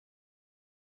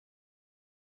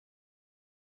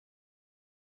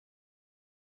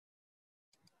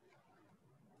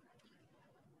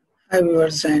Hi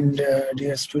viewers and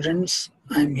dear students,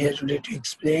 I am here today to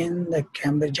explain the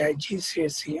Cambridge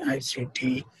IGCSE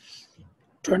ICT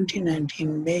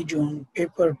 2019 May-June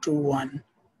Paper 2-1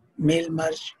 Mail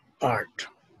Merge part.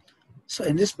 So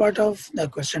in this part of the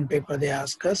question paper they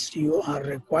ask us, you are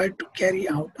required to carry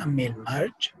out a mail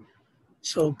merge.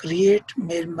 So create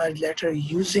mail merge letter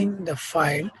using the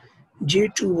file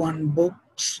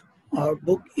J21books or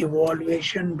book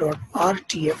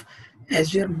evaluation.rtf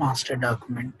as your master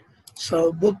document.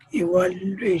 So book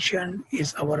evaluation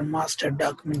is our master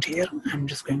document here. I'm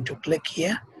just going to click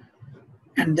here,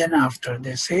 and then after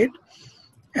they said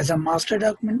as a master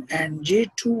document and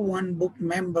J21 book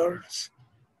members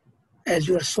as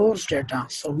your source data.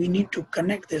 So we need to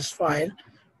connect this file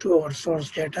to our source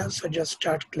data. So just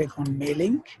click on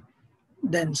mailing,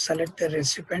 then select the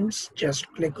recipients, just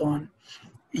click on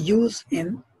use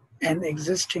in an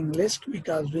existing list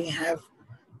because we have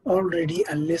already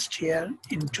a list here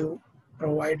into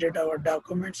provided our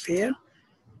documents here.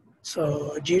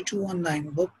 So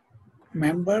J219 book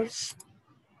members,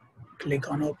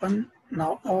 click on open.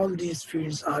 Now all these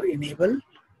fields are enabled.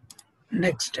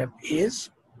 Next step is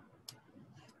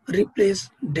replace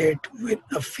date with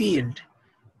a field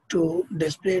to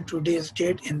display today's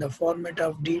date in the format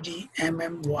of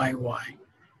DDMMYY.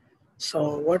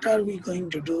 So what are we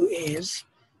going to do is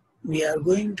we are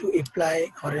going to apply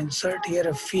or insert here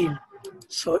a field.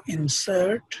 So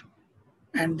insert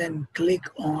and then click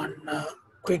on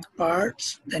quick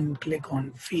parts, then click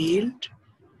on field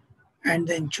and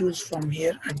then choose from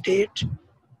here a date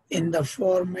in the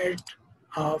format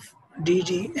of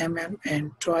DDMM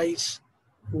and twice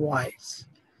wise.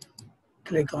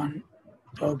 Click on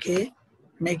OK.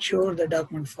 Make sure the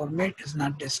document format is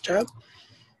not disturbed.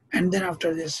 And then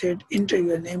after this said enter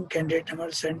your name, candidate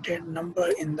number, sentence number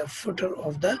in the footer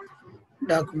of the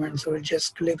document. So we'll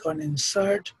just click on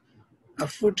insert a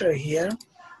footer here,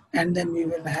 and then we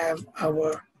will have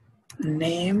our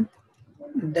name,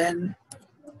 then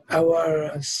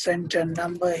our sentence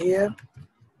number here,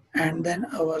 and then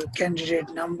our candidate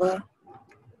number,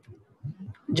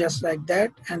 just like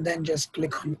that, and then just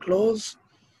click on close.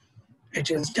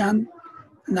 It is done.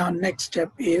 Now next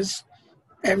step is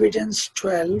evidence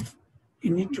 12.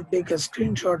 You need to take a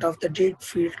screenshot of the date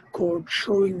field code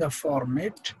showing the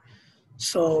format.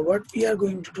 So what we are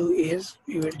going to do is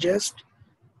we will just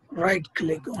right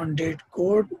click on date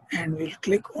code and we'll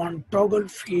click on toggle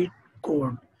field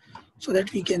code so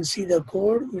that we can see the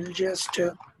code. We'll just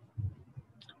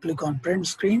click on print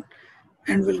screen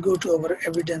and we'll go to our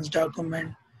evidence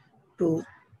document to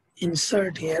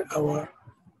insert here our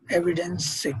evidence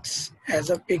 6 as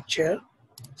a picture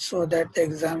so that the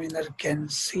examiner can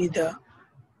see the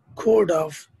code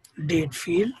of date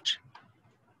field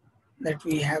that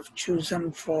we have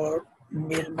chosen for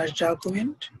mail merge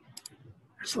document.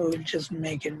 So we'll just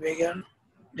make it bigger,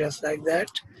 just like that.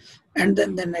 And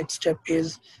then the next step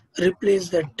is replace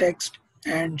the text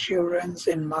and chevrons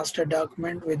in master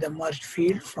document with the merged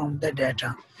field from the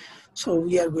data. So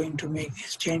we are going to make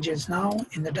these changes now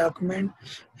in the document.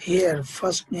 Here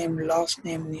first name, last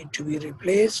name need to be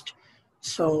replaced.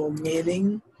 So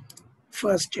mailing,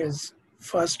 first is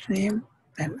first name,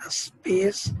 then a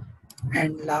space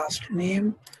and last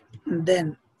name.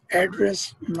 Then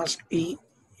address must be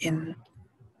in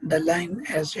the line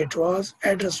as it was.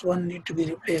 Address 1 need to be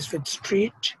replaced with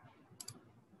street.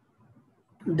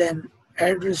 Then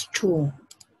address 2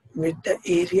 with the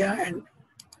area and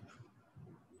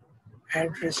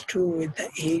address 2 with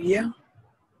the area.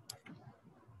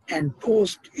 And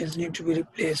post is need to be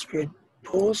replaced with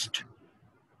post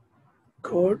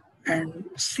code, and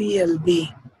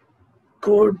CLB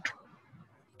code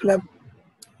club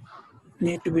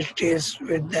need to be replaced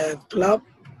with the club.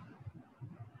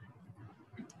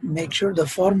 Make sure the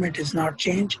format is not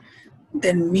changed.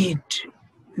 Then meet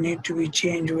need to be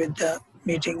changed with the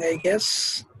meeting, I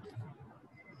guess,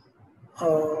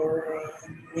 or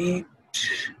meet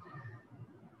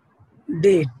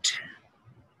date.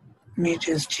 Meet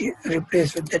is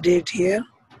replaced with the date here.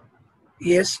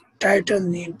 Yes, title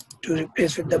need to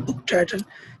replace with the book title.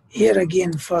 Here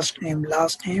again first name,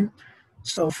 last name.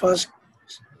 So first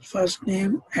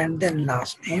name and then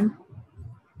last name.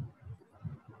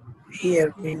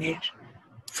 Here we need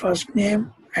first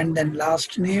name and then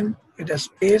last name with a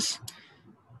space.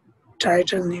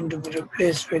 Title need to be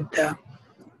replaced with the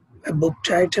book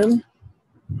title.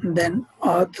 Then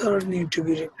author need to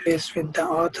be replaced with the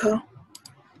author.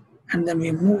 And then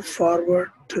we move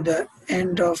forward to the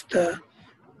end of the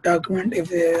document. If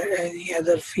there is any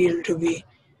other field to be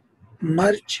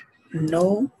merged,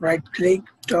 no, right click,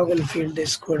 toggle field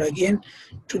this code again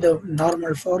to the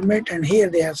normal format. And here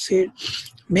they have said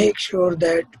make sure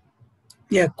that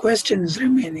Yeah, question is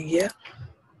remaining here.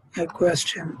 A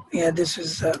question. Yeah, this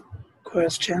is a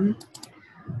question.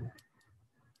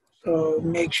 So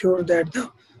make sure that the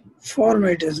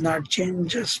format is not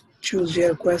changed. Just choose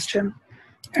your question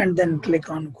and then click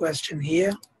on question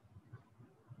here.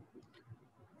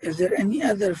 Is there any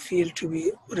other field to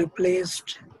be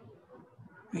replaced?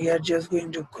 We are just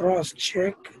going to cross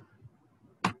check.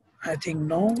 I think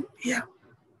no. Yeah.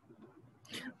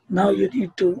 Now you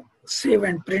need to save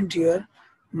and print your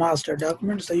master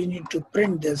document. So you need to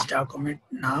print this document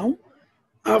now.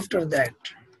 After that,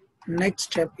 next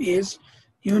step is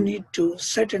you need to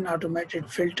set an automated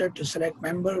filter to select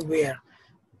member where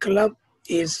club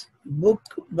is book,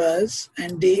 buzz,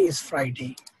 and day is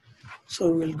Friday.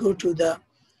 So we'll go to the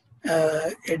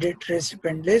edit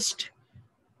recipient list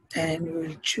and we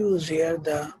will choose here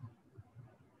the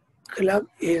club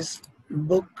is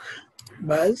book,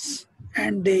 buzz,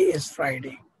 and day is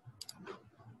Friday.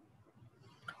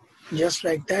 Just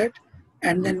like that.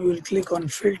 And then we will click on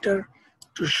filter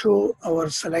to show our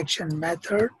selection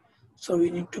method. So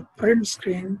we need to print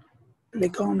screen,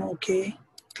 click on OK,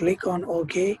 click on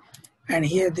OK. And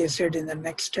here they said in the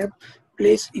next step,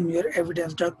 place in your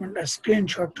evidence document a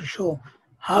screenshot to show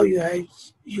how you have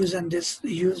use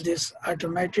this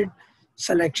automated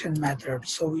selection method.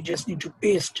 So we just need to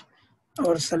paste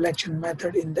our selection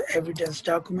method in the evidence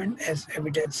document as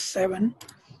evidence 7,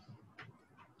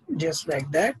 just like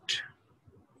that.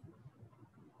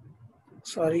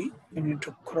 Sorry, we need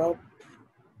to crop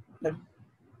the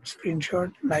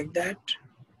screenshot like that.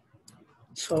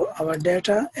 So our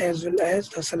data as well as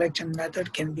the selection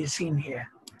method can be seen here.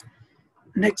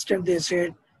 Next step, they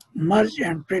said merge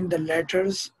and print the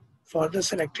letters for the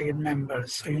selected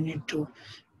members. So you need to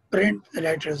print the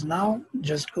letters now.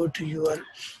 Just go to your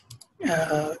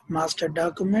master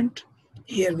document.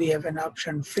 Here we have an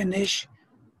option finish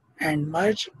and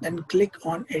merge, then click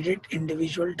on edit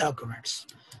individual documents.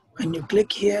 When you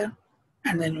click here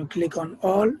and then you click on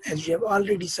all, as you have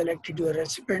already selected your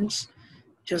recipients,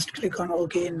 just click on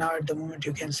OK. Now at the moment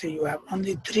you can see you have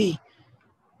only 3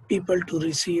 people to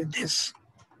receive this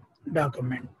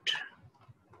document,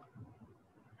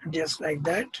 just like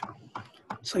that.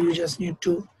 So you just need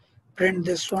to print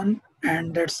this one,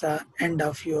 and that's the end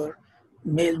of your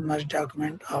mail merge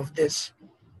document of this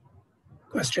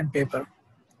question paper.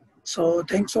 So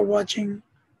thanks for watching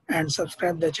and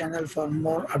subscribe the channel for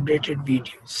more updated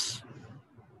videos.